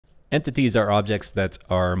Entities are objects that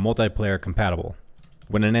are multiplayer compatible.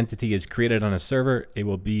 When an entity is created on a server, it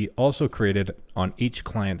will be also created on each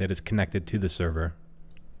client that is connected to the server.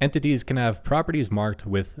 Entities can have properties marked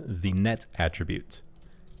with the net attribute.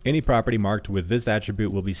 Any property marked with this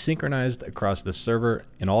attribute will be synchronized across the server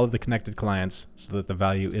and all of the connected clients so that the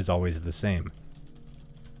value is always the same.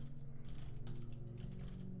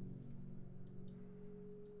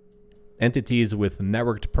 Entities with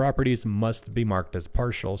networked properties must be marked as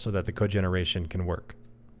partial so that the code generation can work.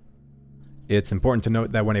 It's important to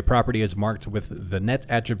note that when a property is marked with the net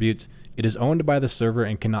attribute, it is owned by the server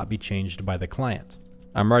and cannot be changed by the client.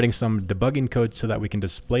 I'm writing some debugging code so that we can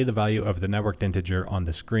display the value of the networked integer on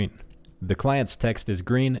the screen. The client's text is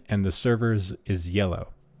green and the server's is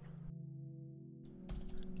yellow.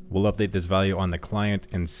 We'll update this value on the client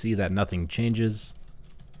and see that nothing changes.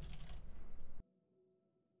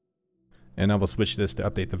 And I will switch this to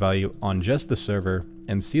update the value on just the server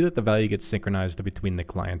and see that the value gets synchronized between the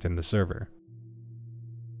client and the server.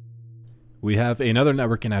 We have another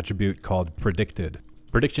networking attribute called predicted.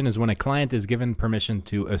 Prediction is when a client is given permission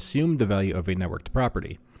to assume the value of a networked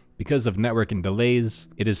property. Because of networking delays,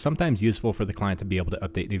 it is sometimes useful for the client to be able to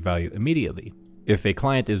update a value immediately. If a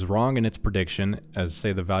client is wrong in its prediction, as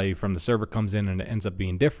say the value from the server comes in and it ends up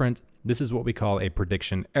being different, this is what we call a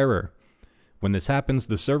prediction error. When this happens,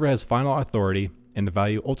 the server has final authority and the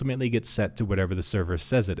value ultimately gets set to whatever the server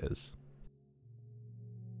says it is.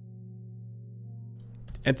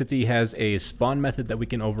 Entity has a spawn method that we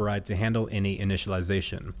can override to handle any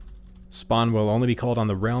initialization. Spawn will only be called on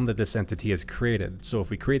the realm that this entity has created, so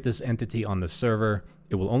if we create this entity on the server,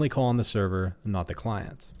 it will only call on the server, not the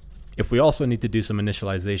client. If we also need to do some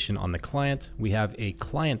initialization on the client, we have a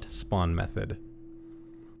ClientSpawn method.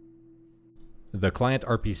 The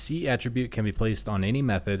ClientRpc attribute can be placed on any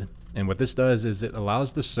method, and what this does is it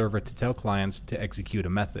allows the server to tell clients to execute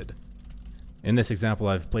a method. In this example,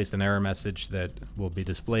 I've placed an error message that will be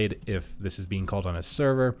displayed if this is being called on a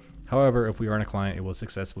server. However, if we are on a client, it will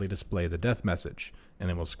successfully display the death message. And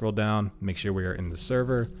then we'll scroll down, make sure we are in the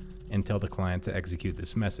server, and tell the client to execute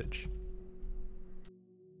this message.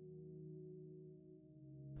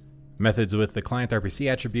 Methods with the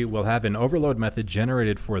ClientRpc attribute will have an overload method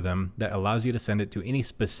generated for them that allows you to send it to any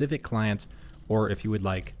specific client, or if you would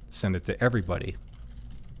like, send it to everybody.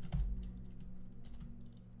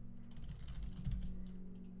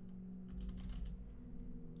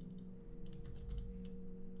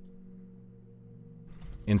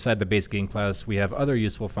 Inside the base game class, we have other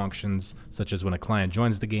useful functions, such as when a client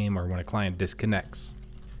joins the game or when a client disconnects.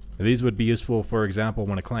 These would be useful, for example,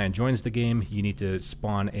 when a client joins the game, you need to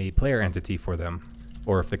spawn a player entity for them.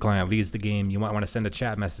 Or if the client leaves the game, you might want to send a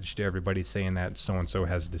chat message to everybody saying that so-and-so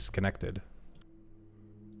has disconnected.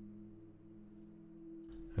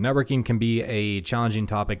 Networking can be a challenging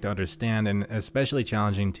topic to understand and especially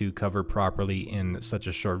challenging to cover properly in such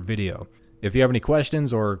a short video. If you have any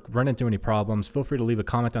questions or run into any problems, feel free to leave a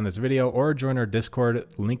comment on this video or join our Discord.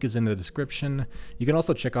 Link is in the description. You can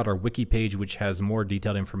also check out our wiki page, which has more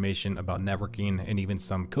detailed information about networking and even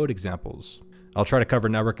some code examples. I'll try to cover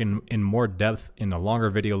networking in more depth in a longer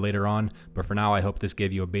video later on, but for now I hope this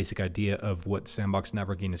gave you a basic idea of what sandbox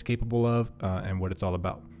networking is capable of and what it's all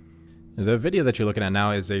about. The video that you're looking at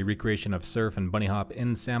now is a recreation of Surf and Bunny Hop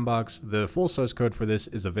in Sandbox. The full source code for this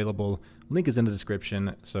is available. Link is in the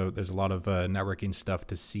description, so there's a lot of networking stuff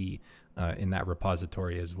to see in that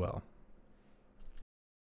repository as well.